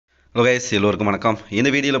Hello guys, எல்லோருக்கும் வணக்கம். இந்த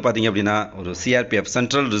வீடியோவில் பார்த்தீங்க அப்படின்னா ஒரு CRPF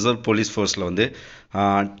சென்ட்ரல் ரிசர்வ் போலீஸ் ஃபோர்ஸில் வந்து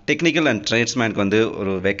டெக்னிக்கல் அண்ட் ட்ரேட்ஸ்மேனுக்கு வந்து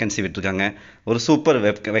ஒரு வேகன்சி விட்டுருக்காங்க. ஒரு சூப்பர்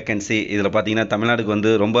வேகன்சி. இதில் பார்த்தீங்கன்னா தமிழ்நாடுக்கு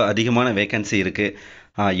வந்து ரொம்ப அதிகமான வேகன்சி இருக்குது.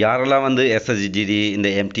 யாரெல்லாம் வந்து SSGD இந்த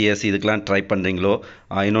MTS இதுக்கெலாம் ட்ரை பண்ணுறீங்களோ,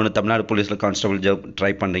 இன்னொன்று தமிழ்நாடு போலீஸில் கான்ஸ்டபிள் ஜாப் ட்ரை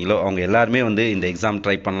பண்ணுறீங்களோ அவங்க எல்லாருமே வந்து இந்த எக்ஸாம்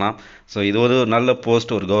ட்ரை பண்ணலாம். ஸோ இது ஒரு நல்ல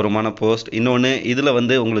போஸ்ட், ஒரு கௌரவமான போஸ்ட். இன்னொன்று இதில்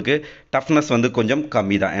வந்து உங்களுக்கு டஃப்னஸ் வந்து கொஞ்சம்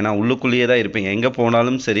கம்மி தான். ஏன்னா உள்ளுக்குள்ளேயே தான் இருப்பீங்க. எங்கே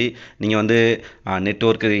போனாலும் சரி நீங்கள் வந்து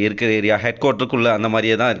நெட்வொர்க்கு இருக்கிற ஏரியா ஹெட் குவார்ட்டருக்குள்ளே அந்த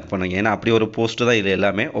மாதிரியே தான் இருக்கு பண்ணுவீங்க. ஏன்னா அப்படி ஒரு போஸ்ட்டு தான் இது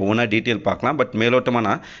எல்லாமே. ஒவ்வொன்றா டீட்டெயில் பார்க்கலாம். பட் மேலோட்டமாக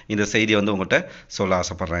நான் இந்த செய்தியை வந்து உங்கள்கிட்ட சொல்ல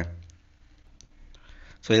ஆசைப்பட்றேன்.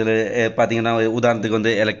 ஸோ இதில் பார்த்தீங்கன்னா உதாரணத்துக்கு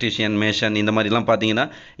வந்து எலக்ட்ரிஷியன், மேஷன் இந்த மாதிரிலாம் பார்த்தீங்கன்னா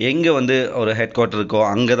எங்கே வந்து ஒரு ஹெட் குவார்ட்டர் இருக்கோ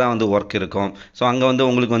அங்கே தான் வந்து ஒர்க் இருக்கும். ஸோ அங்கே வந்து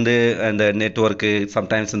உங்களுக்கு வந்து இந்த நெட்வொர்க்கு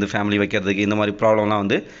சம்டைம்ஸ் வந்து ஃபேமிலி வைக்கிறதுக்கு இந்த மாதிரி ப்ராப்ளம்லாம்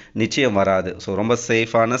வந்து நிச்சயம் வராது. ஸோ ரொம்ப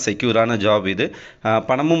சேஃபான செக்யூரான ஜாப் இது.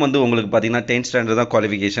 பணமும் வந்து உங்களுக்கு பார்த்தீங்கன்னா 10th ஸ்டாண்டர்ட் தான்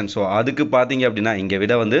குவாலிஃபிகேஷன். ஸோ அதுக்கு பார்த்தீங்க அப்படின்னா இங்கே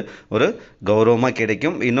விட வந்து ஒரு கௌரவமாக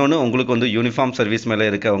கிடைக்கும். இன்னொன்று உங்களுக்கு வந்து யூனிஃபார்ம் சர்வீஸ்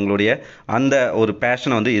மேலே இருக்க உங்களுடைய அந்த ஒரு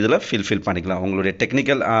பேஷனை வந்து இதில் ஃபில் பண்ணிக்கலாம். உங்களுடைய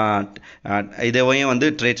டெக்னிக்கல் இதையும் வந்து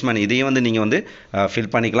ட்ரேட்ஸ்மேன் இதையும் வந்து நீங்கள் வந்து ஃபில்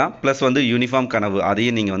பண்ணிக்கலாம். ப்ளஸ் வந்து யூனிஃபார்ம் கனவு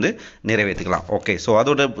அதையும் நீங்கள் வந்து நிறைவேற்றிக்கலாம். ஓகே, ஸோ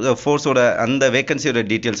அதோட ஃபோர்ஸோட அந்த வேகன்சியோட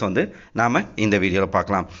டீட்டெயில்ஸ் வந்து நாம் இந்த வீடியோவில்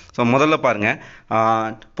பார்க்கலாம். ஸோ முதல்ல பாருங்கள்,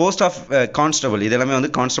 போஸ்ட் ஆஃப் கான்ஸ்டபிள் இது எல்லாமே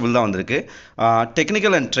வந்து கான்ஸ்டபிள் தான் வந்திருக்கு.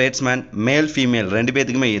 Technical and tradesman male female ரெண்டு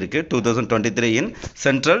பேத்துக்குமே இருக்குது. 2023 இன்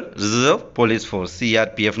சென்ட்ரல் ரிசர்வ் போலீஸ் ஃபோர்ஸ்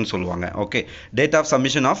CRPFன்னு சொல்லுவாங்க. Okay, date of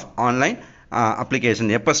submission of online application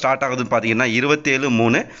எப்போ ஸ்டார்ட் ஆகுதுன்னு பார்த்தீங்கன்னா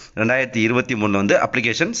 27/3/2023 வந்து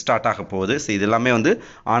அப்ளிகேஷன் ஸ்டார்ட் ஆக போகுது. ஸோ இது எல்லாமே வந்து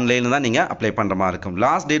ஆன்லைனில் தான் நீங்கள் அப்ளை பண்ணுற மாதிரி இருக்கும்.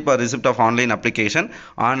 Last date for receipt of online application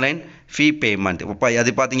online fee payment இப்போ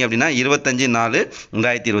அது பார்த்தீங்க அப்படின்னா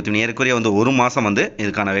 25/4/2023 ஏற்குறைய வந்து ஒரு மாதம் வந்து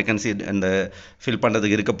இதுக்கான வேகன்சி இந்த ஃபில்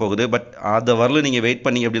பண்ணுறதுக்கு இருக்க போகுது. பட் அதை வரல நீங்கள் வெயிட்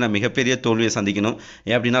பண்ணிங்க அப்படின்னா மிகப்பெரிய தோல்வியை சந்திக்கணும்.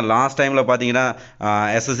 ஏன் அப்படின்னா லாஸ்ட் டைமில் பார்த்தீங்கன்னா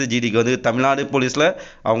SSGDக்கு வந்து தமிழ்நாடு போலீஸில்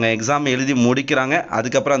அவங்க எக்ஸாம் எழுதி முடிக்கிறாங்க.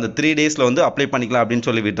 அதுக்கப்புறம் அந்த 3 டேஸில் வந்து அப்ளை பண்ணிக்கலாம் அப்படின்னு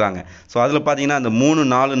சொல்லி விடுறாங்க. ஸோ அதில் பார்த்தீங்கன்னா அந்த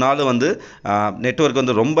 3-4 நாள் வந்து நெட்வொர்க்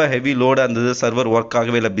வந்து ரொம்ப ஹெவி லோடாக இருந்தது. சர்வர் ஒர்க்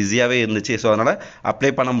ஆகவே இல்லை, பிஸியாகவே இருந்துச்சு. ஸோ அதனால்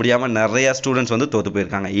அப்ளை பண்ண முடியாமல் நிறையா ஸ்டூடெண்ட்ஸ் வந்து தோற்று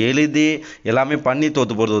போயிருக்காங்க. எழுதி எல்லாமே பண்ணி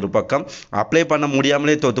தோற்று போகிறது ஒரு பக்கம், அப்ளை பண்ண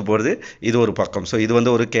முடியாமலே தோற்று போகிறது இது ஒரு பக்கம். ஸோ இது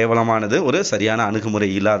வந்து ஒரு கேவலமானது, ஒரு சரியான அணுகுமுறை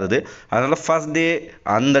இல்லாதது. அதனால் ஃபர்ஸ்ட் டே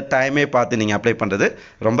அந்த டைமே பார்த்து நீங்கள் அப்ளை பண்ணுறது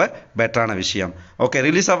ரொம்ப பெட்டரான விஷயம். Okay,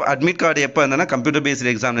 release of admit card எப்போ இருந்ததுன்னா கம்ப்யூட்டர்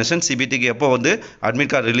பேஸ்டு எக்ஸாமினேஷன் CBTக்கு எப்போ வந்து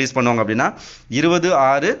அட்மிட் கார்டு ரிலீஸ் பண்ணுவாங்க அப்படின்னா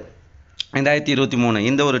 20/6/2023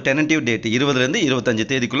 இந்த ஒரு டெனட்டிவ் டேட் 20லேருந்து 25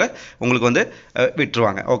 தேதிக்குள்ளே உங்களுக்கு வந்து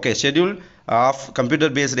விட்டுருவாங்க. Okay, schedule of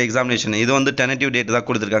computer based examination இது வந்து டெனட்டிவ் டேட் தான்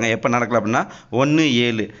கொடுத்துருக்காங்க. எப்போ நடக்கலாம் அப்படின்னா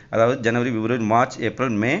 1/7 அதாவது ஜனவரி, பிப்ரவரி, மார்ச்,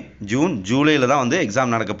 ஏப்ரல், மே, ஜூன், ஜூலையில் தான் வந்து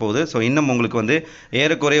எக்ஸாம் நடக்க போகுது. ஸோ இன்னும் உங்களுக்கு வந்து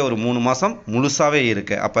ஏறக்குறைய ஒரு 3 மாதம் முழுசாகவே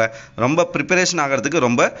இருக்குது. அப்போ ரொம்ப ப்ரிப்பரேஷன் ஆகிறதுக்கு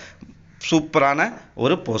ரொம்ப சூப்பரான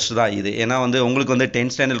ஒரு போஸ்ட் தான் இது. ஏன்னா வந்து உங்களுக்கு வந்து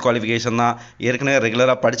 10th ஸ்டாண்டர்ட் குவாலிஃபிகேஷன் தான், ஏற்கனவே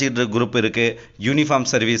ரெகுலராக படிச்சுக்கிட்டு குரூப் இருக்குது, யூனிஃபார்ம்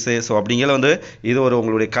சர்வீஸு. ஸோ அப்படிங்கிற வந்து இது ஒரு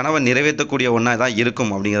உங்களுடைய கனவை நிறைவேற்றக்கூடிய ஒன்றா தான்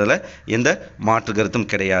இருக்கும் அப்படிங்கிறதுல எந்த மாற்று கருத்தும்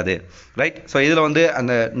கிடையாது. ரைட். ஸோ இதில் வந்து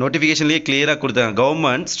அந்த நோட்டிஃபிகேஷன்லேயே கிளியராக கொடுத்தாங்க,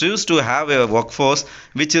 government ஸ்ட்ரீவ்ஸ் to have a work force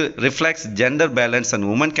which reflects gender balance and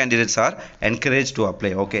woman candidates R encourage to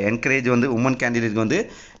apply. Okay, encourage வந்து உமன் கேண்டிடேட்க்கு வந்து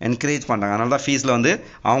என்கரேஜ் பண்ணுறாங்க. அதனால தான் ஃபீஸில் வந்து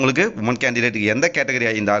அவங்களுக்கு உமன் கேண்டிடேட்டுக்கு எந்த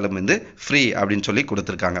கேட்டகரியாக இருந்தாலும் வந்து ஃப்ரீ அப்படின்னு சொல்லி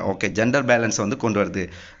கொடுத்துருக்காங்க. ஓகே, ஜெண்டர் பேலன்ஸ் வந்து கொண்டு வருது,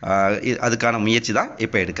 அதுக்கான முயற்சி தான்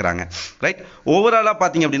இப்போ எடுக்கிறாங்க. ரைட். ஓவராலாக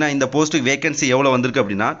பார்த்தீங்க அப்படின்னா இந்த போஸ்ட்டுக்கு வேகன்சி எவ்வளோ வந்திருக்கு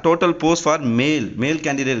அப்படின்னா டோட்டல் போஸ்ட் ஃபார் மேல்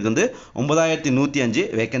கேண்டிடேட்டுக்கு வந்து 9105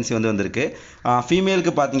 வேகன்சி வந்து வந்திருக்கு.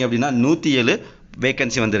 ஃபீமேலுக்கு பார்த்தீங்க அப்படின்னா 107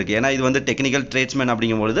 வேகன்சி வந்திருக்கு. ஏன்னா இது வந்து டெக்னிக்கல் ட்ரேட்ஸ்மேன்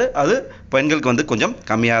அப்படிங்கும்பொழுது அது பெண்களுக்கு வந்து கொஞ்சம்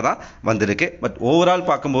கம்மியாக தான் வந்திருக்கு. பட் ஓவரால்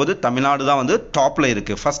பார்க்கும்போது தமிழ்நாடு தான் வந்து டாப்பில்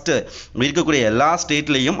இருக்குது. ஃபஸ்ட்டு இருக்கக்கூடிய எல்லா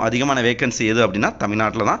ஸ்டேட்லேயும் அதிகமான வேகன்சி எது அப்படின்னா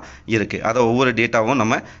தமிழ்நாட்டில் தான் இருக்குது. அதை ஒவ்வொரு டேட்டாவும்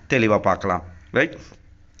நம்ம தெளிவாக பார்க்கலாம். ரைட்.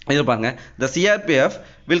 இதில் பாருங்கள், the CRPF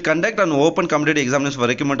will conduct an open competitive examination for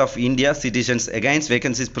recruitment of India citizens against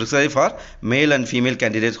vacancies prescribed for male and female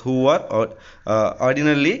candidates who are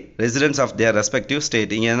ordinarily residents of their respective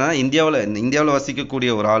state. இங்கே இந்தியாவில் வசிக்கக்கூடிய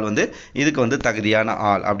ஒரு ஆள் வந்து இதுக்கு வந்து தகுதியான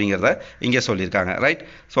ஆள் அப்படிங்கிறத இங்கே சொல்லியிருக்காங்க. ரைட்.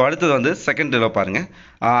 ஸோ அடுத்தது வந்து செகண்ட் இதில் பாருங்கள்,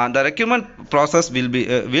 the recruitment process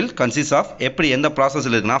will consist of எப்படி எந்த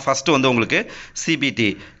ப்ராசஸில் இருக்குன்னா ஃபஸ்ட்டு வந்து உங்களுக்கு CBT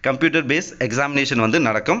கம்ப்யூட்டர் பேஸ்ட் எக்ஸாமினேஷன் வந்து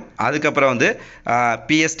நடக்கும். அதுக்கப்புறம் வந்து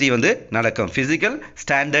PST வந்து நடக்கும், ஃபிசிக்கல்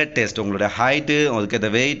ஸ்டாண்டர்ட் ஸ்டாண்டர்ட் டெஸ்ட். உங்களுடைய ஹைட்டு, உங்களுக்கு இந்த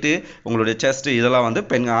வெயிட்டு, உங்களுடைய செஸ்ட், இதெல்லாம் வந்து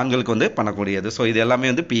ஆண்களுக்கு வந்து பண்ணக்கூடியது. ஸோ இது எல்லாமே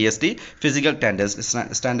வந்து பிஎஸ்டி ஃபிசிக்கல்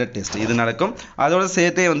ஸ்டாண்டர்ட் டெஸ்ட் இது நடக்கும். அதோட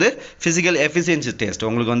சேர்த்தே வந்து ஃபிசிக்கல் எஃபிஷியன்சி டெஸ்ட்.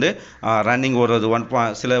 உங்களுக்கு வந்து ரன்னிங் ஓடுறது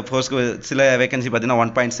சில போஸ்ட்க்கு சில வேகன்சி பார்த்தீங்கன்னா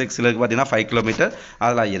 1.6, சிலருக்கு பார்த்தீங்கன்னா 5 கிலோமீட்டர்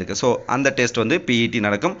அதெல்லாம் இருக்குது. ஸோ அந்த டெஸ்ட் வந்து பிஇடி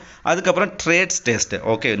நடக்கும். அதுக்கப்புறம் ட்ரேட்ஸ் டெஸ்ட்.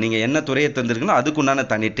 ஓகே, நீங்கள் என்ன துறையை தந்திருக்கீங்களோ அதுக்குண்டான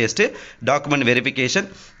தனி test, document verification,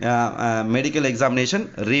 medical examination,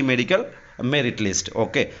 remedical, merit list.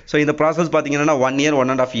 Okay, so இந்த ப்ராசஸ் பார்த்தீங்கன்னா 1 இயர்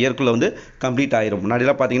 1.5 இயர்க்குள்ளே வந்து கம்ப்ளீட் ஆயிரும்.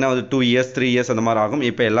 முன்னாடிலாம் பார்த்தீங்கன்னா வந்து 2 இயர்ஸ் 3 இயர்ஸ் அந்த மாதிரி ஆகும்.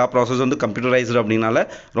 இப்போ எல்லா ப்ராசஸ் வந்து கம்ப்யூட்டரைஸ்டு அப்படின்னால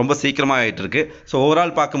ரொம்ப சீக்கிரமாக ஆகிட்டு இருக்கு. ஸோ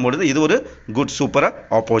ஓவரால் பார்க்கும்பொழுது இது ஒரு good super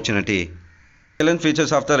opportunity. Excellent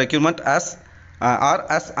features of the recruitment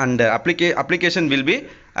and application will be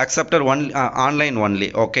accepted online only.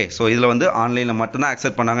 Okay, so இதில் வந்து ஆன்லைனில் மட்டும்தான்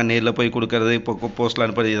அக்செப்ட் பண்ணாங்க. நேரில் போய் கொடுக்கறது, இப்போ போஸ்ட்டில்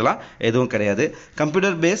அனுப்புறது இதெல்லாம் எதுவும் கிடையாது.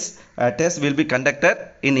 Computer base test will be conducted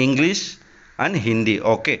in English and Hindi.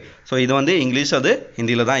 Okay, so இது வந்து இங்கிலீஷ் அது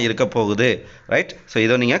ஹிந்தியில் தான் இருக்க போகுது. ரைட், ஸோ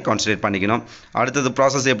இதை நீங்கள் கான்சன்ட்ரேட் பண்ணிக்கணும். அடுத்தது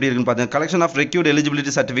ப்ராசஸ் எப்படி இருக்குன்னு பார்த்தீங்கன்னா, collection of required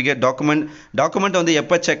eligibility certificate, document வந்து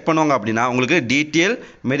எப்போ செக் பண்ணுவாங்க அப்படின்னா, உங்களுக்கு டீட்டெயில்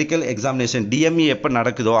மெடிக்கல் எக்ஸாமினேஷன் டிஎம்இ எப்போ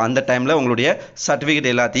நடக்குதோ அந்த டைமில் உங்களுடைய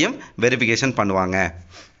சர்டிஃபிகேட் எல்லாத்தையும் வெரிஃபிகேஷன் பண்ணுவாங்க.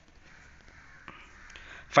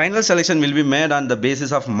 Final selection will be made on the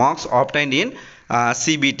basis of marks obtained in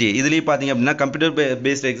CBT. இதுலேயும் பார்த்தீங்க அப்படின்னா கம்ப்யூட்டர்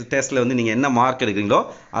பேஸ்ட் டெஸ்ட்டில் வந்து நீங்கள் என்ன மார்க் எடுக்கிறீங்களோ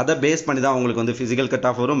அதை பேஸ் பண்ணி தான் உங்களுக்கு வந்து ஃபிசிக்கல் கட்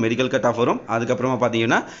ஆஃப் வரும், மெடிக்கல் கட் ஆஃப் வரும், அதுக்கப்புறமா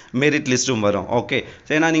பார்த்தீங்கன்னா மெரிட் லிஸ்ட்டும் வரும். ஓகே,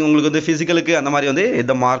 ஸோ ஏன்னா நீங்கள் உங்களுக்கு வந்து ஃபிசிக்கலுக்கு அந்த மாதிரி வந்து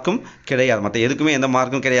எந்த மார்க்கும் கிடையாது, மற்ற எதுக்குமே எந்த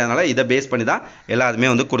மார்க்கும் கிடையாதனால இதை பேஸ் பண்ணி தான்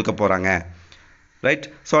எல்லாருமே வந்து கொடுக்க போகிறாங்க. ரைட்,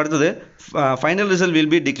 ஸோ அடுத்தது final result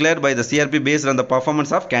will be declared by the CRP based on the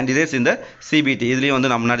performance of candidates இந்த சிபிடி. இதுலேயும் வந்து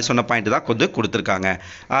நம்ம முன்னாடி சொன்ன பாயிண்ட் தான் கொஞ்சம் கொடுத்துருக்காங்க.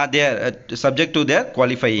 தேர் subject to their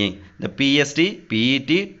qualifying the PST,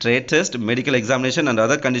 PET, trade test, medical examination and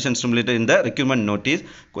other conditions stimulated in the recruitment notice.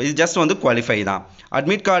 இது just வந்து qualify தான்.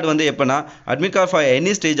 admit card வந்து எப்பனா admit card for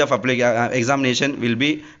any stage of examination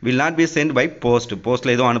will not be sent by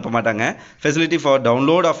postல எதுவும் அனுப்ப மாட்டாங்க. facility for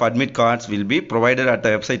download of admit cards will be provided at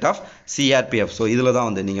the website of CRPF. So இதில் தான்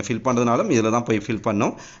வந்து நீங்கள் ஃபில் பண்ணுறதுனாலும் இதில் தான் போய் ஃபில்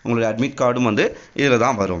பண்ணணும். உங்களுடைய அட்மிட் கார்டும் வந்து இதில்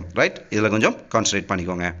தான் வரும். ரைட், இதில் கொஞ்சம் கான்சன்ட்ரேட்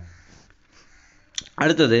பண்ணிக்கோங்க.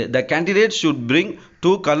 அடுத்தது the candidate should bring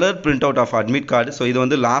 2 color print out of admit card. So இது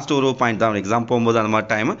வந்து லாஸ்ட் ஒரு பாயிண்ட் தான். எக்ஸாம் போகும்போது அந்த மாதிரி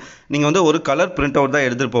டைம் நீங்கள் வந்து ஒரு கலர் பிரிண்ட் அவுட் தான்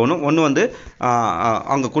எடுத்துகிட்டு போகணும். ஒன்று வந்து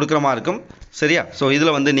அங்கே கொடுக்குற மாதிரி இருக்கும். சரியா, ஸோ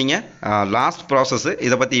இதில் வந்து நீங்கள் லாஸ்ட் ப்ராசஸ்ஸு,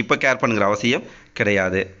 இதை பற்றி இப்போ கேர் பண்ணுங்கிற அவசியம்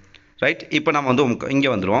கிடையாது. ரைட், இப்போ நம்ம வந்து இங்கே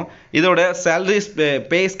வந்துடுவோம். இதோட சேலரி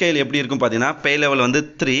பே ஸ்கேல் எப்படி இருக்கும் பார்த்தீங்கன்னா, பே லெவல் வந்து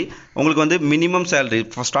 3. உங்களுக்கு வந்து மினிமம் சேலரி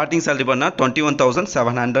ஸ்டார்டிங் சேலரி பண்ணால்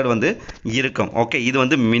 21,700 வந்து இருக்கும். ஓகே, இது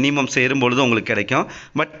வந்து மினிமம் சேரும்பொழுது உங்களுக்கு கிடைக்கும்.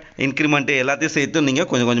 பட் இன்க்ரிமெண்ட்டு எல்லாத்தையும் சேர்த்து நீங்கள்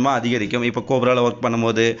கொஞ்சம் கொஞ்சமாக அதிகரிக்கும். இப்போ கோப்ராவில் ஒர்க்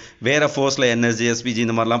பண்ணும்போது, வேறு ஃபோர்ஸில் என்எஸ்ஜி, எஸ்பிஜி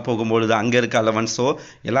இந்த மாதிரிலாம் போகும்பொழுது அங்கே இருக்க அலவன்ஸ், ஸோ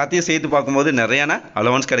எல்லாத்தையும் சேர்த்து பார்க்கும்போது நிறையான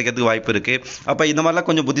அலவன்ஸ் கிடைக்கிறதுக்கு வாய்ப்பு இருக்குது. அப்போ இந்த மாதிரிலாம்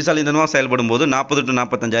கொஞ்சம் புத்திசாலித்தனமாக செயல்படும் போது 40 to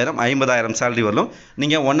 45,000 50,000 சேலரி வரும்.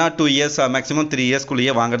 நீங்கள் 1 or 2 இயர்ஸ் மேக்ஸிமம் 3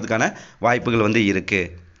 இயர்ஸ்க்குள்ளேயே வாங்குறதுக்கான வாய்ப்புகள் வந்து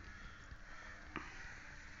இருக்குது.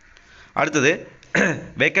 அடுத்தது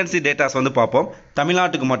வேகன்சி டேட்டாஸ் வந்து பார்ப்போம்.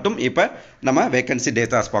 தமிழ்நாட்டுக்கு மட்டும் இப்போ நம்ம வேகன்சி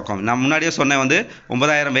டேட்டாஸ் பார்ப்போம். நான் முன்னாடியே சொன்னேன் வந்து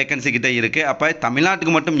 9,000 வேகன்சி கிட்டே இருக்குது. அப்போ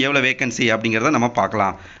தமிழ்நாட்டுக்கு மட்டும் எவ்வளோ வேகன்சி அப்படிங்கிறத நம்ம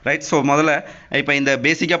பார்க்கலாம். ரைட், ஸோ முதல்ல இப்போ இந்த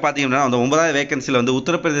பேசிக்காக பார்த்தீங்கன்னா அந்த 9,000 வேகன்சியில் வந்து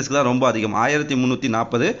உத்தரப்பிரதேசுக்கு தான் ரொம்ப அதிகம்.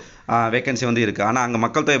 1340 வேகன்சி வந்து இருக்குது. ஆனால் அங்கே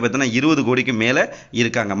மக்கள் தொகை பார்த்தீங்கன்னா 20 கோடிக்கு மேலே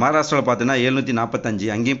இருக்காங்க. மகாராஷ்டிராவில் பார்த்தீங்கன்னா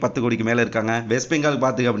 745, அங்கேயும் 10 கோடிக்கு மேலே இருக்காங்க. வெஸ்ட் பெங்கால்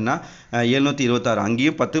பார்த்திங்க அப்படின்னா 726,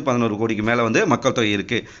 அங்கேயும் 10-11 கோடிக்கு மேலே வந்து மக்கள் தொகை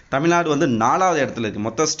இருக்குது. தமிழ்நாடு வந்து 4வது இடத்துல இருக்குது.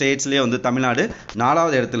 மொத்த ஸ்டேட்ஸ்லேயே வந்து தமிழ்நாடு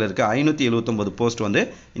 4வது இடத்துல இருக்குது. 579 போஸ்ட் வந்து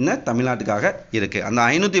இன்னும் தமிழ்நாட்டுக்காக இருக்குது. அந்த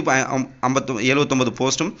 579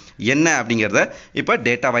 போஸ்ட்டும் என்ன அப்படிங்கிறத இப்போ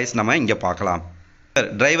டேட்டா வைஸ் நம்ம இங்கே பார்க்கலாம்.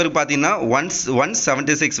 டிரைவருக்கு பார்த்தீங்கன்னா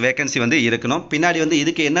 176 வேகன்சி வந்து இருக்கணும். பின்னாடி வந்து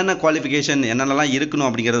இதுக்கு என்னென்ன குவாலிஃபிகேஷன் என்னென்னலாம் இருக்கணும்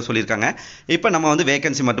அப்படிங்கிறத சொல்லியிருக்காங்க. இப்போ நம்ம வந்து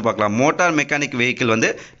வேகன்சி மட்டும் பார்க்கலாம். மோட்டார் மெக்கானிக் வெஹிக்கிள் வந்து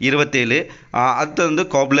 27, அடுத்தது வந்து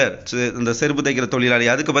கோப்லர் இந்த செருப்பு தைக்கிற தொழிலாளி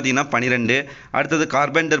அதுக்கு பார்த்தீங்கன்னா 12, அடுத்தது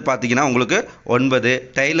கார்பெண்டர் பார்த்தீங்கன்னா உங்களுக்கு 9,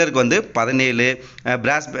 டெய்லருக்கு வந்து 17,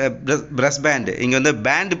 பிரஸ் பேண்ட் இங்கே வந்து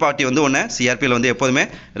பேண்ட் பார்ட்டி வந்து ஒன்று சிஆர்பியில் வந்து எப்போதுமே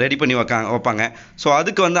ரெடி பண்ணி வைப்பாங்க. ஸோ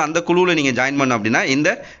அதுக்கு வந்து அந்த குழுவில் நீங்கள் ஜாயின் பண்ணோம் அப்படின்னா இந்த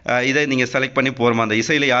இதை நீங்கள் செலக்ட் பண்ணி போகிற அந்த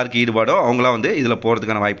இசையில் யாருக்கு ஈடுபாடோ அவங்களாம் வந்து இதில்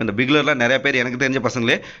போகிறதுக்கான வாய்ப்பு. இந்த பிகிலரில் நிறைய பேர் எனக்கு தெரிஞ்ச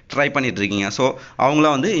பசங்களே ட்ரை பண்ணிட்டு இருக்கீங்க. ஸோ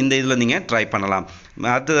அவங்களாம் வந்து இந்த இதில் நீங்கள் ட்ரை பண்ணலாம்.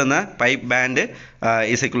 அடுத்தது என்ன பைப் பேண்டு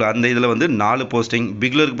இசைக்குழு அந்த இதில் வந்து 4 போஸ்டிங்.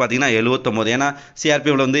 பிகிலருக்கு பார்த்தீங்கன்னா 79. ஏன்னா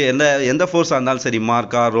சிஆர்பிஎஃப்ல வந்து எந்த ஃபோர்ஸாக இருந்தாலும் சரி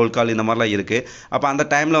மார்க் கால் ரோல் கால் இந்த மாதிரிலாம் இருக்குது. அப்போ அந்த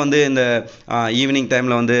டைமில் வந்து இந்த ஈவினிங்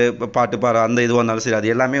டைமில் வந்து பாட்டு பாட அந்த இதுவாக இருந்தாலும் சரி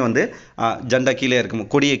அது எல்லாமே வந்து ஜெண்டா கீழே இருக்கும்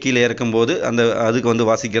கொடியை கீழே இருக்கும்போது அந்த அதுக்கு வந்து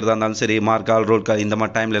வாசிக்கிறதா இருந்தாலும் சரி மார்க் கால் ரோல் கால் இந்த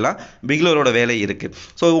மாதிரி டைம்லலாம் பிகிலரோட வேலை இருக்குது.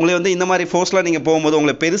 ஸோ உங்களை வந்து இந்த மாதிரி ஃபோர்ஸ்லாம் நீங்கள் போகும்போது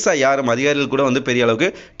உங்களை பெருசாக யாரும் அதிகாரிகள் கூட வந்து பெரிய அளவுக்கு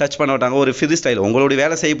டச் பண்ண மாட்டாங்க. ஒரு ஃப்ரீ ஸ்டைல் உங்களுடைய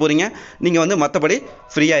வேலை செய்ய போகிறீங்க, நீங்கள் வந்து மற்றபடி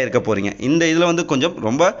ஃப்ரீயாக இருக்க போகிறீங்க. இந்த இதில் வந்து கொஞ்சம்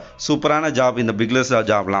ரொம்ப சூப்பரான ஜாப் இந்த பிகிலர்ஸ்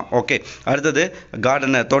ஜாப்லாம். ஓகே, அடுத்தது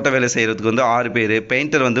கார்டனர் தோட்ட வேலை செய்கிறதுக்கு வந்து 6 பேர்,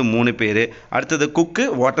 பெயிண்டர் வந்து 3 பேர், அடுத்தது குக்கு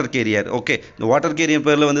வாட்டர் கேரியர். ஓகே, இந்த வாட்டர் கேரியர்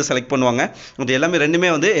பேரில் வந்து செலக்ட் பண்ணுவாங்க. இது எல்லாமே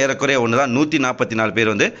ரெண்டுமே வந்து ஏறக்குறைய ஒன்று தான். 144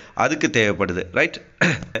 பேர் வந்து அதுக்கு தேவைப்படுது. ரைட்,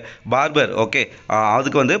 பார்பர் ஓகே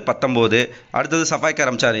அதுக்கு வந்து 19. அடுத்தது சஃபாய்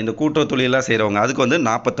கரம்சாரி இந்த கூட்டுறவு தொழிலெலாம் செய்கிறவங்க அதுக்கு வந்து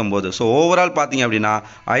 49. ஸோ ஓவரால் பார்த்தீங்க அப்படின்னா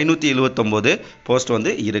 579 போஸ்ட்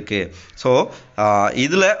வந்து இருக்குது. ஸோ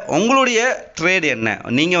இதில் உங்களுடைய ட்ரேட் என்ன,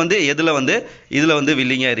 நீங்கள் வந்து இதில் வந்து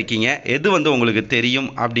வில்லிங்காக இருக்கீங்க, எது வந்து உங்களுக்கு தெரியும்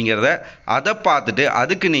அப்படிங்கிறத அதை பார்த்துட்டு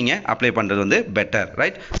அதுக்கு நீங்கள் அப்ளை பண்ணுறது வந்து பெட்டர்.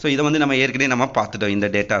 ரைட், ஸோ இதை வந்து நம்ம ஏற்கனவே நம்ம பார்த்துட்டோம் இந்த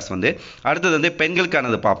டேட்டாஸ் வந்து. அடுத்தது வந்து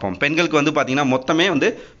பெண்களுக்கானது பார்ப்போம். பெண்களுக்கு வந்து பார்த்திங்கன்னா மொத்தமே வந்து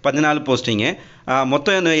 14 போஸ்டிங்கு.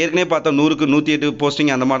 மொத்தம் ஏற்கனவே பார்த்தோம் 100க்கு 108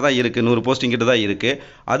 போஸ்டிங் அந்த மாதிரி தான் இருக்குது. 100 போஸ்டிங் கிட்ட தான் இருக்குது.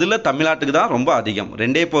 அதில் தமிழ்நாட்டுக்கு தான் ரொம்ப அதிகம்.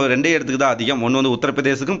 ரெண்டே இடத்துக்கு தான் அதிகம். ஒன்று வந்து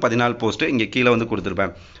உத்தரப்பிரதேசுக்கும் 14 போஸ்ட்டு இங்கே கீழே வந்து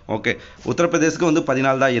கொடுத்துருப்பேன். ஓகே, உத்தரப்பிரதேசுக்கு வந்து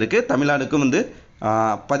 14 தான் இருக்குது. தமிழ்நாடுக்கும் வந்து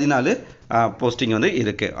 14 போஸ்டிங் வந்து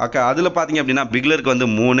இருக்குது. ஓகே, அதில் பார்த்தீங்க அப்படின்னா பிகிலருக்கு வந்து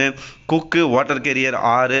 3, குக்கு வாட்டர் கேரியர்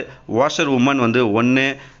 6, வாஷர் உமன் வந்து 1,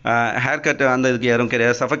 ஹேர் கட் அந்த இதுக்கு யாரும்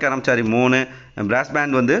கிடையாது, சஃபக் கரம்சாரி 3, பிராஸ்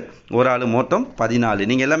பேண்ட் வந்து ஒரு ஆள், மொத்தம் 14.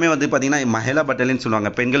 நீங்கள் எல்லாமே வந்து பார்த்தீங்கன்னா மஹிளா பட்டாலியன்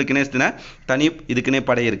சொல்லுவாங்க. பெண்களுக்குன்னே தனி இதுக்குன்னே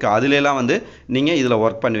படை இருக்குது. அதுலலாம் வந்து நீங்கள் இதில்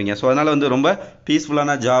ஒர்க் பண்ணுவீங்க. ஸோ அதனால் வந்து ரொம்ப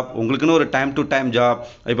பீஸ்ஃபுல்லான ஜாப். உங்களுக்குன்னு ஒரு டைம் டு டைம் ஜாப்.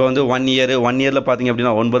 இப்போ வந்து 1 இயரில் பார்த்தீங்க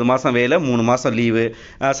அப்படின்னா 9 மாதம் வேலை, 3 மாதம் லீவு.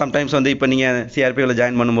 சம்டைம்ஸ் வந்து இப்போ நீங்கள் சிஆர்பிஎஃப்ல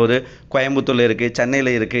ஜாயின் பண்ணும்போது கோயம்புத்தூரில் இருக்குது,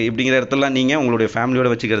 சென்னையில் இருக்குது, இப்படிங்கிற இடத்துலலாம் நீங்கள் உங்களுடைய ஃபேமிலியோட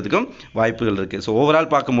வச்சுக்கிறதுக்கும் வாய்ப்புகள் இருக்குது. ஸோ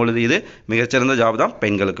ஓவரால் பார்க்கும்பொழுது இது மிகச்சிறந்த ஜாப் தான்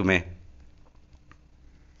பெண்களுக்குமே.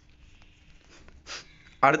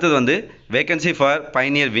 அடுத்தது வந்து வேகன்சி ஃபார்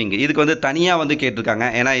பைனியர் விங். இதுக்கு வந்து தனியாக வந்து கேட்டிருக்காங்க.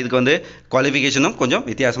 ஏன்னா இதுக்கு வந்து குவாலிஃபிகேஷனும் கொஞ்சம்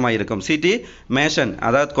வித்தியாசமாக இருக்கும். சிடி மேஷன்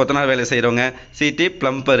அதாவது கொத்தனார் வேலை செய்கிறவங்க, சிடி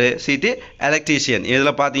பிளம்பரு, சிடி எலக்ட்ரீஷியன்.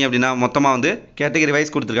 இதில் பார்த்தீங்க அப்படின்னா மொத்தமாக வந்து கேட்டகரி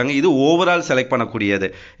வைஸ் கொடுத்துருக்காங்க. இது ஓவரால் செலக்ட் பண்ணக்கூடியது.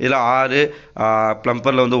 இதில் 6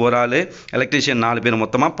 பிளம்பரில் வந்து ஒரு ஆள், எலக்ட்ரீஷியன் 4 பேர்,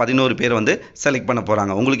 மொத்தமாக 11 பேர் வந்து செலக்ட் பண்ண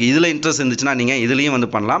போகிறாங்க. உங்களுக்கு இதில் இன்ட்ரெஸ்ட் இருந்துச்சுன்னா நீங்கள் இதுலேயும்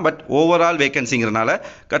வந்து பண்ணலாம். பட் ஓவரால் வேகன்சிங்கிறனால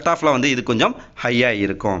கட் ஆஃபில் வந்து இது கொஞ்சம் ஹையாக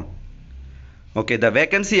இருக்கும். ஓகே, த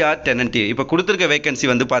வேகன்சி ஆர் டெனன்டிவ். இப்போ கொடுத்துருக்க வேகன்சி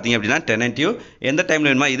வந்து பார்த்தீங்க அப்படின்னா டெனன்டிவ். எந்த டைமில்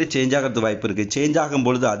வேணுமா இது சேஞ்ச் ஆகிறது வாய்ப்பு இருக்குது. சேஞ்ச்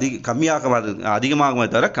ஆகும்பொழுது அதிகமாகுமே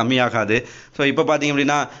தவிர கம்மியாகாது. ஸோ இப்போ பார்த்தீங்க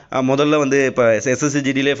அப்படின்னா முதல்ல வந்து இப்போ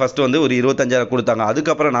எஸ்எஸ்சிஜிடிலே ஃபஸ்ட்டு வந்து ஒரு 25,000 கொடுத்தாங்க.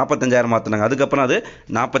 அதுக்கப்புறம் 45,000 மாற்றினாங்க. அதுக்கப்புறம் அது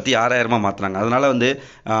 46,000 மாற்றினாங்க. அதனால் வந்து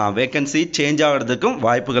வேகன்சி சேஞ்ச் ஆகிறதுக்கும்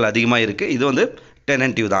வாய்ப்புகள் அதிகமாக இருக்குது. இது வந்து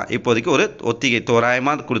டெனன்டிவ் தான். இப்போதைக்கு ஒரு ஒத்திகை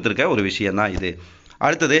தோராயமாக கொடுத்துருக்க ஒரு விஷயம் தான் இது.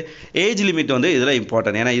 அடுத்தது ஏஜ் லிமிட் வந்து இதில்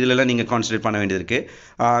இம்பார்ட்டன்ட். ஏன்னா இதிலெல்லாம் நீங்கள் கான்சன்ட்ரேட் பண்ண வேண்டியது இருக்குது.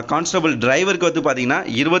 கான்ஸ்டபிள் டிரைவருக்கு வந்து பார்த்தீங்கன்னா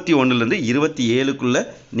 21லேருந்து 27க்குள்ளே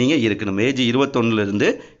நீங்கள் இருக்கணும். ஏஜ் 21லேருந்து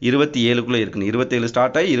 27க்குள்ளே இருக்கணும். 27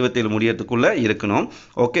 ஸ்டார்ட் ஆகி 27 முடியறதுக்குள்ளே இருக்கணும்.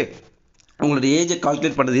 ஓகே, உங்களுடைய ஏஜை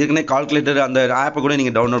கால்குலேட் பண்ணுறது ஏற்கனவே கால்குலேட்டர் அந்த ஆப்பை கூட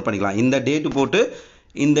நீங்கள் டவுன்லோட் பண்ணிக்கலாம்.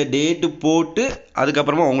 இந்த டேட்டு போட்டு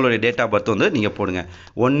அதுக்கப்புறமா உங்களுடைய டேட் ஆஃப் பர்த் வந்து நீங்கள் போடுங்க.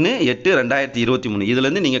 1/8/2023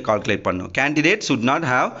 இதுலேருந்து நீங்கள் கால்குலேட் பண்ணணும். Candidate should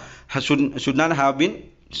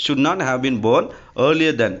not have been born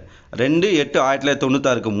earlier than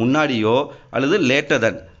 2/8/1996 முன்னாடியோ அல்லது லேட்டர்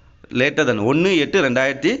than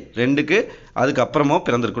 1/8/2002 அதுக்கப்புறமோ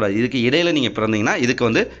பிறந்திருக்கூடாது. இதுக்கு இடையில் நீங்கள் பிறந்தீங்கன்னா இதுக்கு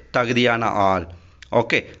வந்து தகுதியான ஆள்.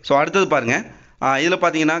 ஓகே, ஸோ அடுத்தது பாருங்கள். இதில்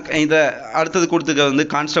பார்த்தீங்கன்னா இந்த அடுத்தது கொடுத்துருக்க வந்து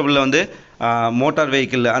கான்ஸ்டபிளில் வந்து மோட்டார்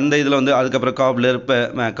வெஹிக்கிள் அந்த இதில் வந்து அதுக்கப்புறம் காப்லர்,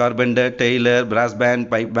 கார்பெண்டர், டெய்லர், பிராஸ் pant,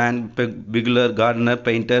 pipe pant, பிகிலர், gardener,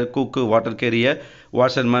 painter, குக்கு, வாட்டர் கேரியர்,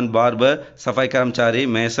 வாஷர்மேன், பார்பர், சஃபாய் கரம்சாரி,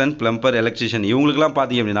 மேசன், பிளம்பர், எலக்ட்ரிஷியன் இவங்களுக்குலாம்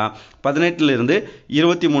பார்த்தீங்க அப்படின்னா 18லேருந்து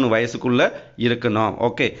 23 வயசுக்குள்ளே இருக்கணும்.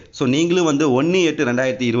 ஓகே, ஸோ நீங்களும் வந்து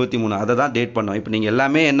 1/8/2023 அதை தான் டேட் பண்ணோம். இப்போ நீங்கள்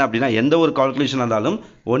எல்லாமே என்ன அப்படின்னா எந்த ஒரு கால்குலேஷன் இருந்தாலும்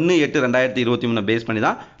 1/8/2023 பேஸ் பண்ணி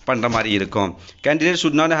தான் பண்ணுற மாதிரி இருக்கும். Candidate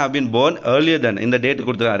should not have been born earlier than இந்த டேட்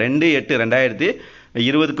கொடுத்துருக்காங்க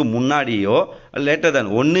 2/8/2020க்கு முன்னாடியோ லேட்டர் than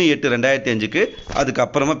 1/8/2005க்கு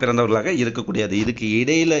அதுக்கப்புறமா பிறந்தவர்களாக இருக்கக்கூடியது. இதுக்கு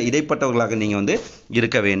இடைப்பட்டவர்களாக நீங்கள் வந்து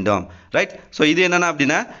இருக்க வேண்டும். ரைட், ஸோ இது என்னென்னா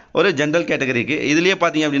அப்படின்னா ஒரு ஜென்ரல் கேட்டகரிக்கு. இதுலேயே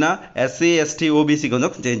பார்த்தீங்க அப்படின்னா SC ST OBCக்கு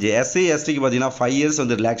வந்து சேஞ்சு. SC STக்கு பார்த்தீங்கன்னா 5 years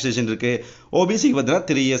வந்து ரிலாக்ஸேஷன் இருக்குது. OBCக்கு பார்த்தீங்கன்னா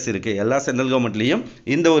 3 years இருக்குது. எல்லா சென்ட்ரல் கவர்மெண்ட்லேயும்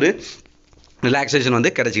இந்த ஒரு ரிலாக்ஸேஷன் வந்து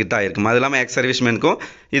கிடச்சிக்கிட்டு தான் இருக்கும். அது இல்லாமல் எக்ஸ் சர்வீஸ்மேனுக்கும்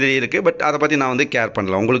இது இருக்குது. பட் அதை பற்றி நான் வந்து கேர்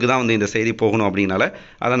பண்ணல. உங்களுக்கு தான் வந்து இந்த செய்தி போகணும் அப்படின்னால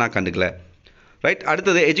அதை நான் கண்டுக்கல. ரைட்.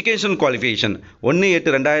 அடுத்தது எஜுகேஷன் குவாலிஃபிகேஷன்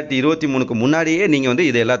 1/8/2023க்கு முன்னாடியே நீங்கள் வந்து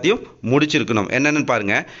இது எல்லாத்தையும் முடிச்சிருக்கணும். என்னென்னு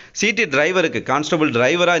பாருங்கள். சிடி டிரைவருக்கு கான்ஸ்டபிள்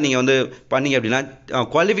டிரைவராக நீங்கள் வந்து பண்ணீங்க அப்படின்னா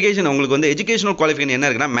குவாலிஃபிகேஷன் உங்களுக்கு வந்து எஜுகேஷனல் குவாலிஃபிகேஷன் என்ன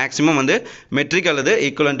இருக்குன்னா மேக்ஸிமம் வந்து மெட்ரிக் அல்லது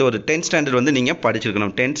ஈக்குவலண்ட் ஒரு 10th ஸ்டாண்டர்ட் வந்து நீங்கள்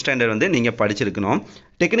படிச்சிருக்கணும். 10th ஸ்டாண்டர்ட் வந்து நீங்கள் படிச்சிருக்கணும்.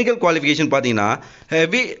 டெக்னிக்கல் குவாலிஃபிகேஷன் பார்த்தீங்கன்னா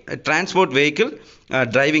heavy transport vehicle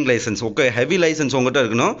driving licence. Okay, heavy licence உங்கள்கிட்ட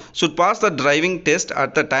இருக்கணும். Should pass the driving test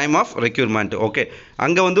at the time of requirement. Okay,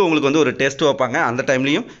 அங்கே வந்து உங்களுக்கு வந்து ஒரு டெஸ்ட் வைப்பாங்க, அந்த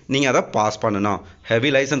டைம்லையும் நீங்கள் அதை பாஸ் பண்ணணும். ஹெவி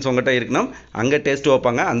லைசன்ஸ் உங்கள்கிட்ட இருக்கணும், அங்கே டெஸ்ட்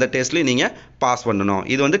வைப்பாங்க, அந்த டெஸ்ட்லையும் நீங்கள் பாஸ் பண்ணணும்.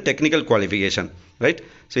 இது வந்து டெக்னிக்கல் குவாலிஃபிகேஷன். ரைட்.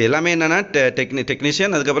 ஸோ எல்லாமே என்னென்னா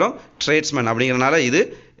டெக்னீஷியன் அதுக்கப்புறம் ட்ரேட்ஸ்மேன் அப்படிங்கிறனால இது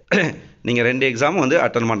நீங்கள் 2 எக்ஸாம் வந்து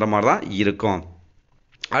அட்டன் பண்ணுற மாதிரி தான் இருக்கும்.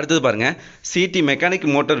 அடுத்தது பாருங்கள், சிடி மெக்கானிக்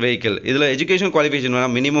மோட்டார் வெஹிக்கிள். இதில் எஜுகேஷன் குவாலிஃபிகேஷன்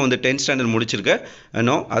மினிமம் வந்து 10th ஸ்டாண்டர்ட்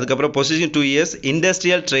முடிச்சிருக்கணும். அதுக்கப்புறம் position 2 years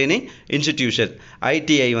industrial training institution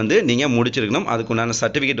ITI வந்து நீங்கள் முடிச்சிருக்கணும். அதுக்குண்டான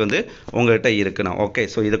சர்டிஃபிகேட் வந்து உங்கள்கிட்ட இருக்கணும். ஓகே,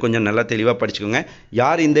 ஸோ இதை கொஞ்சம் நல்லா தெளிவாக படிச்சுக்கோங்க.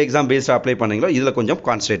 யார் இந்த எக்ஸாம் பேஸ்ட் அப்ளை பண்ணீங்களோ இதில் கொஞ்சம்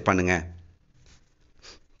கான்சன்ட்ரேட் பண்ணுங்கள்.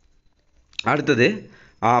 அடுத்தது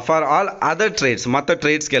ஃபார் ஆல் அதர் ட்ரேட்ஸ், மற்ற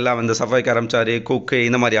ட்ரேட்ஸ்க்கு எல்லாம் வந்து சஃபாய் கரம்சாரி குக்கு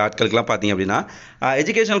இந்த மாதிரி ஆட்களுக்குலாம் பார்த்தீங்க அப்படின்னா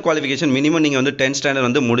எஜுகேஷனல் குவாலிஃபிகேஷன் மினிமம் நீங்கள் வந்து 10th ஸ்டாண்டர்ட்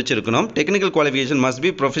வந்து முடிச்சிருக்கணும். Technical qualification must be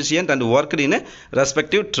proficient and worked in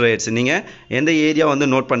respective trades. நீங்கள் எந்த ஏரியா வந்து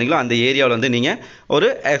நோட் பண்ணிங்களோ அந்த ஏரியாவில் வந்து நீங்கள் ஒரு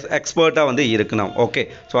எக்ஸ்பர்ட்டாக வந்து இருக்கணும். ஓகே,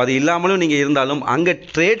 ஸோ அது இல்லாமலும் நீங்கள் இருந்தாலும் அங்கே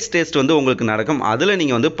ட்ரேட்ஸ் டெஸ்ட் வந்து உங்களுக்கு நடக்கும், அதில்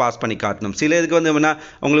நீங்கள் வந்து பாஸ் பண்ணி காட்டணும். சில இதுக்கு வந்து என்ன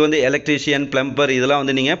உங்களுக்கு வந்து எலக்ட்ரீஷியன் பிளம்பர் இதெல்லாம்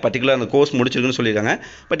வந்து நீங்கள் பர்டிகுலர் அந்த கோர்ஸ் முடிச்சிருக்குன்னு சொல்லியிருக்காங்க.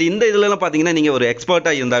 பட் இந்த இதுலலாம் பார்த்தீங்கன்னா நீங்கள் ஒரு எக்ஸ்பர்ட்டாக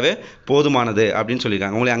இருந்தாவே போதுமானது அப்படின்னு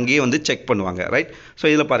சொல்லியிருக்காங்க. உங்களை அங்கேயே வந்து செக் பண்ணுவாங்க. ரைட். ஸோ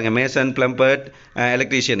இதில் பாருங்கள், மேசன் பிளம்பர்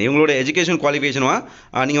எலக்ட்ரீஷியன் இவங்களோட எஜுகேஷன்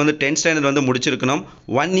குவாலிஃபிகேஷனாக நீங்கள் வந்து 10th ஸ்டாண்டர்ட் வந்து முடிச்சிருக்கணும்.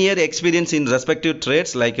 1 year experience in respective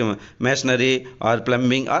trades like masonry R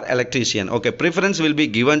plumbing R electrician. Okay, preference will be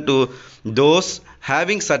given to those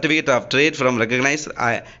having certificate of trade from recognized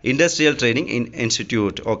industrial training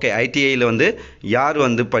institute. Okay, ஐடிஐயில் வந்து யார்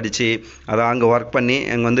வந்து படித்து அதை அங்கே ஒர்க் பண்ணி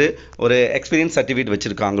அங்கே வந்து ஒரு எக்ஸ்பீரியன்ஸ் சர்டிஃபிகேட்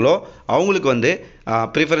வச்சுருக்காங்களோ அவங்களுக்கு வந்து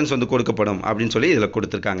ப்ரிஃபரன்ஸ் வந்து கொடுக்கப்படும் அப்படின்னு சொல்லி இதில்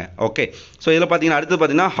கொடுத்துருக்காங்க. ஓகே, ஸோ இதில் பார்த்தீங்கன்னா அடுத்து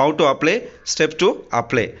பார்த்தீங்கன்னா how to apply, step to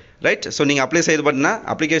apply. Right. So நீங்கள் அப்ளை செய்து பார்த்தீங்கன்னா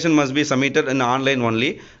application must be submitted in online only.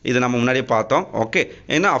 இது நம்ம முன்னாடியே பார்த்தோம். ஓகே,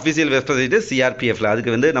 ஏன்னா அஃபிஷியல் வெப்சைட்டு சிஆர்பிஎஃப்ல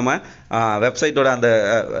அதுக்கு வந்து நம்ம வெப்சைட்டோட அந்த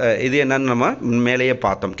இது என்னன்னு நம்ம மேலேயே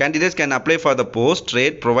பார்த்தோம். Candidates can apply for the post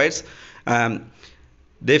trade provides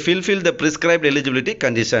they fulfill the prescribed eligibility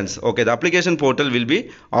conditions. Okay, the application portal will be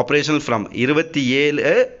operational from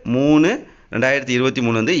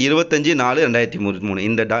 27/3/2023 வந்து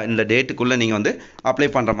 25/4/2023 இந்த டேட்டுக்குள்ளே நீங்கள் வந்து அப்ளை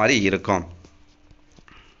பண்ணுற மாதிரி இருக்கும்.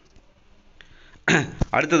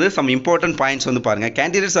 அடுத்தது some important points வந்து பாருங்க.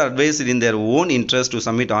 Candidates are advised in their own interest to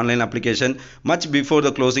submit online application much before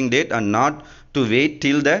the closing date and not to wait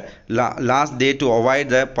till the last day to avoid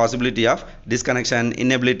the possibility of disconnection,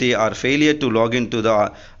 inability or failure to log into the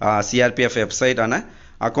CRPF website on a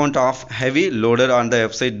account of heavy loaded on the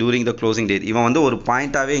website during the closing date. இவன் வந்து ஒரு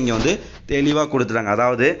பாயிண்டாகவே இங்கே வந்து தெளிவாக கொடுத்துட்டாங்க.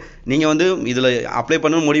 அதாவது நீங்கள் வந்து இதில் அப்ளை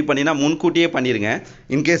பண்ணணும் முடிவு பண்ணினா முன்கூட்டியே பண்ணிடுங்க.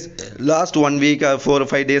 In case last 1 week 4 or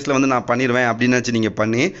 5 days வந்து நான் பண்ணிடுவேன் அப்படின்னு வச்சு நீங்கள்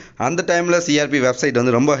பண்ணி அந்த டைமில் சிஆர்பி வெப்சைட்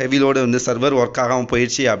வந்து ரொம்ப ஹெவி லோடு வந்து சர்வர் ஒர்க் ஆகாமல்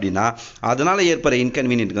போயிடுச்சு அப்படின்னா அதனால் ஏற்படுற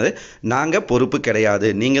இன்கன்வீனியன்ட் வந்து நாங்கள் பொறுப்பு கிடையாது.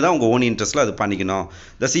 நீங்கள் தான் உங்கள் ஓன் இன்ட்ரெஸ்ட்டில் அது பண்ணிக்கணும்.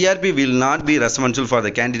 The CRP will not be responsible for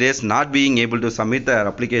the candidates not being able to submit their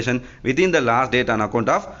application within the last date on account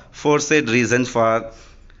of forced reasons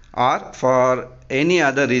for any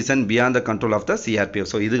other reason beyond the control of the CRPF.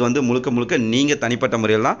 So இது வந்து முழுக்க நீங்கள் தனிப்பட்ட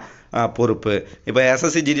முறையில் தான் பொறுப்பு. இப்போ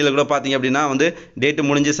SSC ஜிடியில் கூட பார்த்தீங்க அப்படின்னா வந்து டேட்டு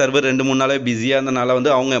முடிஞ்சு சர்வர் 2-3 நாளே பிஸியாக இருந்தனால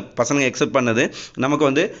வந்து அவங்க பசங்க எக்ஸெப்ட் பண்ணது நமக்கு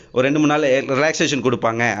வந்து ஒரு 2-3 நாள் ரிலாக்ஸேஷன்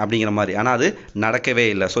கொடுப்பாங்க அப்படிங்கிற மாதிரி. ஆனால் அது நடக்கவே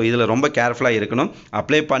இல்லை. ஸோ இதில் ரொம்ப கேர்ஃபுல்லாக இருக்கணும்.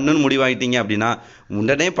 அப்ளை பண்ணுன்னு முடிவாகிட்டீங்க அப்படின்னா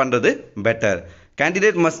உடனே பண்ணுறது better.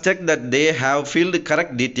 Candidate must check that they have filled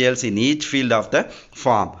correct details in each field of the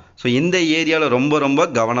form. So இந்த ஏரியாவில் ரொம்ப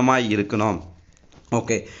கவனமாக இருக்கணும்.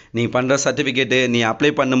 ஓகே, நீ பண்ணுற சர்டிஃபிகேட்டு நீ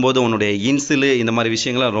அப்ளை பண்ணும்போது உன்னுடைய இன்சிலு இந்த மாதிரி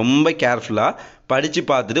விஷயங்கள்லாம் ரொம்ப கேர்ஃபுல்லாக படித்து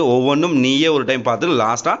பார்த்துட்டு ஒவ்வொன்றும் நீயே ஒரு டைம் பார்த்துட்டு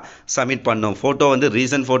லாஸ்ட்டாக சப்மிட் பண்ணணும். ஃபோட்டோ வந்து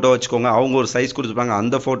ரீசன்ட் ஃபோட்டோ வச்சுக்கோங்க. அவங்க ஒரு சைஸ் கொடுத்துருப்பாங்க,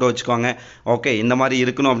 அந்த ஃபோட்டோ வச்சுக்கோங்க. ஓகே, இந்த மாதிரி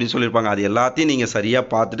இருக்கணும் அப்படின்னு சொல்லியிருப்பாங்க. அது எல்லாத்தையும் நீங்கள்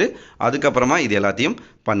சரியாக பார்த்துட்டு அதுக்கப்புறமா இது எல்லாத்தையும்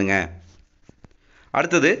பண்ணுங்கள்.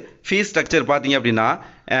 அடுத்தது ஃபீஸ் ஸ்ட்ரக்சர் பார்த்தீங்க அப்படின்னா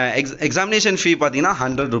எக்ஸாமினேஷன் ஃபீ பார்த்தீங்கன்னா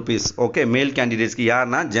 100 rupees. ஓகே, மேல் கேண்டிடேட்ஸ்க்கு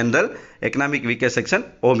யாருன்னா general economic weaker section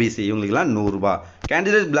OBC இவங்களுக்குலாம் 100 ரூபா.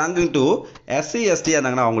 Candidate belonging to SC ST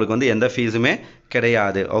இருந்தாங்கன்னா அவங்களுக்கு வந்து எந்த ஃபீஸுமே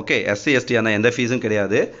கிடையாது. ஓகே, எஸ்சி எஸ்டி ஆனால் எந்த ஃபீஸும்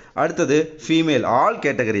கிடையாது. அடுத்தது ஃபீமேல் ஆல்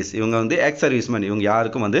கேட்டகரிஸ் இவங்க வந்து எக்ஸ் சர்வீஸ்மேன் இவங்க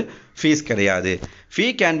யாருக்கும் வந்து ஃபீஸ் கிடையாது. ஃபீ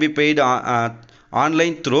can be paid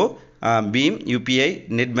online through beam UPI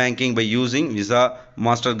net banking by using visa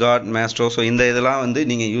master card maestro. So இந்த இதெல்லாம் வந்து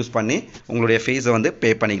நீங்கள் யூஸ் பண்ணி உங்களுடைய ஃபீஸை வந்து பே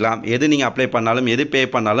பண்ணிக்கலாம். எது நீங்கள் அப்ளை பண்ணாலும் எது பே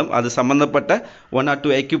பண்ணாலும் அது சம்மந்தப்பட்ட 1 or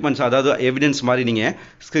 2 எக்யூப்மெண்ட்ஸ், அதாவது எவிடன்ஸ் மாதிரி நீங்கள்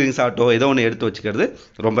ஸ்க்ரீன்ஷாட்டோ ஏதோ ஒன்று எடுத்து வச்சுக்கிறது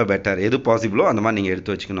ரொம்ப பெட்டர். எது பாசிபிளோ அந்த மாதிரி நீங்கள்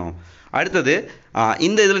எடுத்து வச்சுக்கணும். அடுத்தது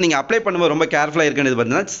இந்த இதில் நீங்கள் அப்ளை பண்ணும்போது ரொம்ப கேர்ஃபுல்லாக இருக்கிறது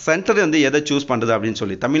பார்த்தீங்கன்னா சென்டர் வந்து எதை சூஸ் பண்ணுறது அப்படின்னு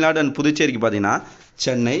சொல்லி. தமிழ்நாடு அண்ட் புதுச்சேரிக்கு பார்த்தீங்கன்னா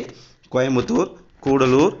சென்னை, கோயம்புத்தூர்,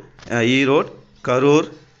 கூடலூர், ஈரோடு, கரூர்,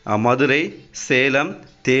 மதுரை, சேலம்,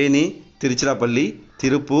 தேனி, திருச்சிராப்பள்ளி,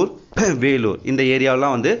 திருப்பூர், வேலூர் இந்த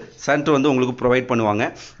ஏரியாவெலாம் வந்து சென்டர் வந்து உங்களுக்கு ப்ரொவைட் பண்ணுவாங்க.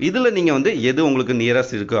 இதில் நீங்கள் வந்து எது உங்களுக்கு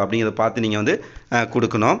நியரஸ்ட் இருக்குது அப்படிங்கிறத பார்த்து நீங்கள் வந்து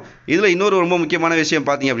கொடுக்கணும். இதில் இன்னொரு ரொம்ப முக்கியமான விஷயம்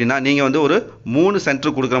பார்த்தீங்க அப்படின்னா நீங்கள் வந்து ஒரு 3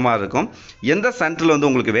 சென்டர் கொடுக்குற மாதிரி இருக்கும். எந்த சென்டரில் வந்து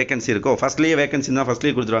உங்களுக்கு வேகன்சி இருக்கோ ஃபஸ்ட்லேயே வேகன்சி தான்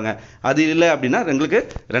ஃபஸ்ட்லேயே கொடுத்துருவாங்க. அது இல்லை அப்படின்னா உங்களுக்கு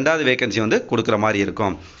 2வது வேகன்சி வந்து கொடுக்குற மாதிரி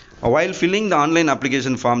இருக்கும். While filling the online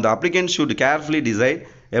application form, the applicant should carefully decide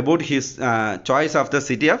about his choice of the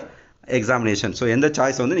city of examination. So எந்த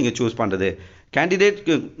சாய்ஸ் வந்து நீங்கள் சூஸ் பண்ணுறது. Candidate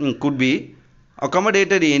could be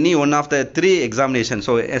accommodated in any one of the 3 examinations.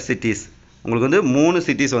 So cities உங்களுக்கு வந்து 3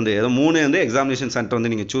 cities வந்து 3 வந்து examination centre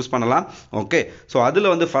வந்து நீங்கள் சூஸ் பண்ணலாம். ஓகே, ஸோ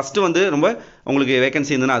அதில் வந்து ஃபஸ்ட்டு வந்து ரொம்ப உங்களுக்கு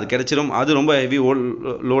வேகன்சி இருந்ததுன்னா அது கிடைச்சிரும். அது ரொம்ப ஹெவி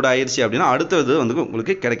லோட் ஆயிடுச்சு அப்படின்னா அடுத்தது வந்து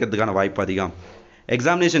உங்களுக்கு கிடைக்கிறதுக்கான வாய்ப்பு அதிகம்.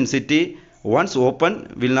 Examination city once open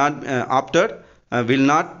will not will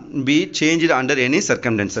not be changed under any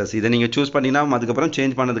circumstances. இதை நீங்கள் சூஸ் பண்ணிங்கன்னா அதுக்கப்புறம்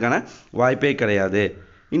சேஞ்ச் பண்ணதுக்கான வாய்ப்பே கிடையாது.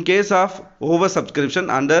 In case of oversubscription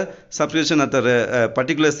under subscription at a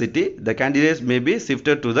particular city, the candidates may be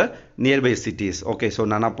shifted to the nearby cities. Okay, so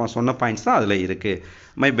நான் அப்போ சொன்ன points தான் அதில் இருக்குது.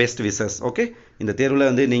 My best wishes. ஓகே, இந்த தேர்வில்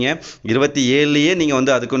வந்து நீங்கள் 27லேயே நீங்கள்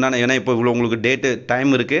வந்து அதுக்குண்டான, ஏன்னா இப்போ இவ்வளோ உங்களுக்கு டேட்டு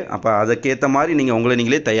டைம் இருக்குது, அப்போ அதுக்கேற்ற மாதிரி நீங்கள் உங்களை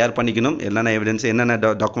நீங்களே தயார் பண்ணிக்கணும். என்னென்ன எவிடன்ஸ் என்னென்ன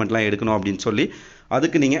டாக்குமெண்ட்லாம் எடுக்கணும் அப்படின்னு சொல்லி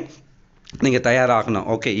அதுக்கு நீங்கள் தயாராகணும்.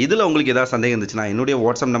 ஓகே, இதில் உங்களுக்கு ஏதாவது சந்தேகம் இருந்துச்சுன்னா என்னுடைய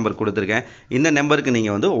வாட்ஸ்அப் நம்பர் கொடுத்துருக்கேன். இந்த நம்பருக்கு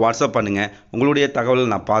நீங்கள் வந்து வாட்ஸ்அப் பண்ணுங்கள். உங்களுடைய தகவலை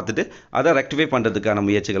நான் பார்த்துட்டு அதை ரெக்டிஃபை பண்ணுறதுக்கான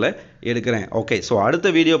முயற்சிகளை எடுக்கிறேன். ஓகே, ஸோ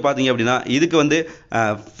அடுத்த வீடியோ பார்த்தீங்க அப்படின்னா இதுக்கு வந்து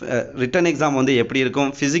ரிட்டன் எக்ஸாம் வந்து எப்படி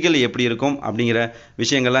இருக்கும், ஃபிசிக்கல் எப்படி இருக்கும் அப்படிங்கிற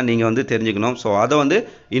விஷயங்கள்லாம் நீங்கள் வந்து தெரிஞ்சுக்கணும். ஸோ அதை வந்து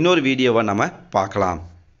இன்னொரு வீடியோவை நம்ம பார்க்கலாம்.